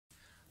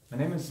My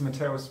name is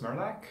Matteo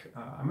Smerlak.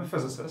 I'm a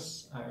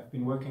physicist. I've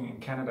been working in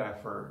Canada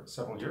for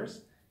several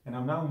years, and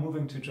I'm now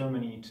moving to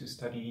Germany to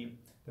study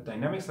the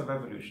dynamics of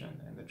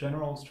evolution and the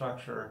general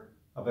structure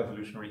of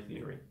evolutionary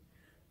theory.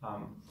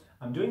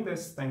 I'm doing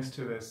this thanks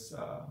to this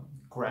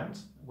grant,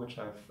 which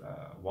I've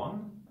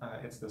won.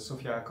 It's the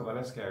Sofja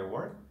Kovalevskaja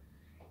Award,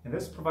 and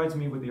this provides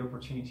me with the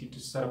opportunity to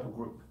set up a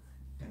group.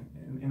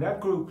 And in that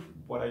group,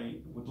 what I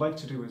would like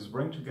to do is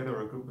bring together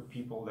a group of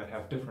people that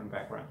have different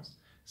backgrounds.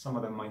 Some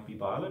of them might be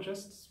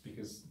biologists,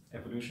 because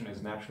evolution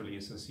is naturally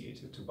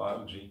associated to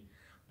biology.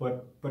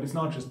 But it's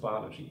not just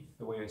biology,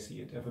 the way I see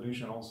it.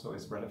 Evolution also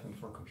is relevant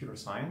for computer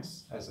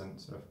science as a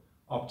sort of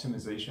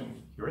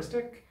optimization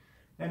heuristic,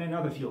 and in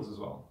other fields as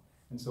well.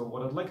 And so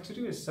what I'd like to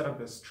do is set up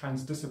this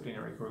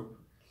transdisciplinary group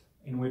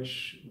in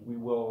which we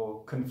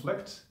will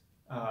conflict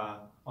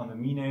on the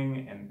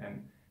meaning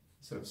and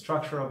sort of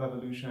structure of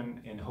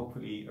evolution in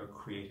hopefully a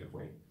creative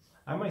way.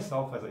 I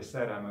myself, as I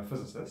said, I'm a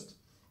physicist.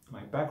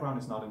 My background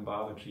is not in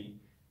biology,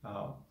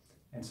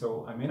 and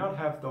so I may not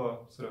have the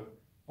sort of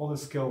all the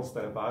skills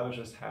that a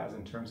biologist has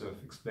in terms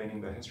of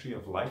explaining the history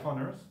of life on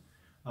Earth,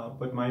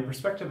 but my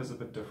perspective is a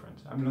bit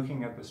different. I'm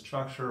looking at the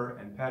structure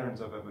and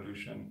patterns of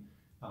evolution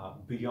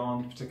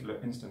beyond particular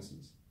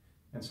instances.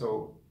 And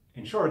so,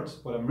 in short,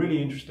 what I'm really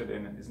interested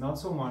in is not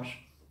so much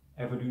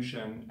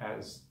evolution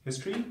as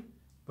history,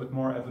 but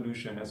more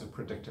evolution as a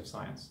predictive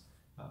science.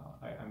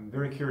 I'm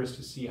very curious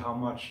to see how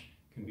much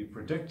can be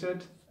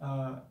predicted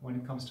when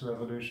it comes to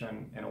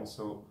evolution, and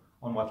also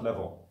on what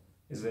level.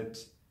 Is it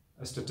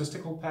a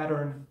statistical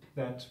pattern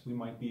that we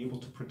might be able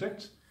to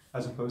predict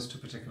as opposed to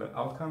particular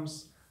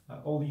outcomes?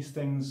 All these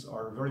things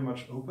are very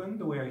much open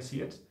the way I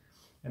see it.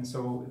 And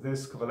so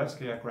this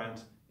Kovalevskaja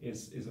grant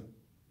is a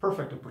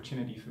perfect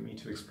opportunity for me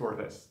to explore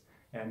this.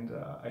 And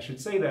I should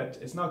say that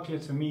it's not clear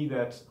to me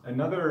that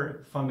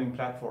another funding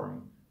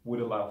platform would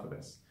allow for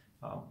this.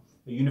 A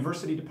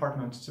university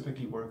department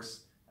typically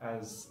works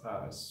as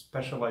a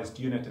specialized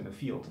unit in the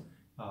field.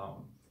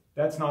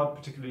 That's not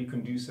particularly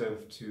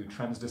conducive to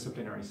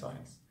transdisciplinary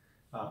science.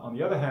 On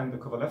the other hand, the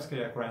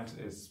Kovalevskaja grant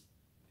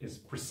is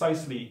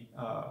precisely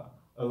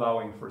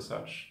allowing for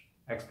such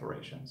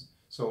explorations.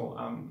 So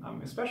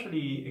I'm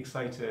especially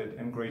excited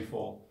and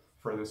grateful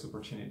for this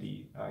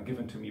opportunity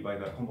given to me by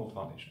the Humboldt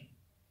Foundation.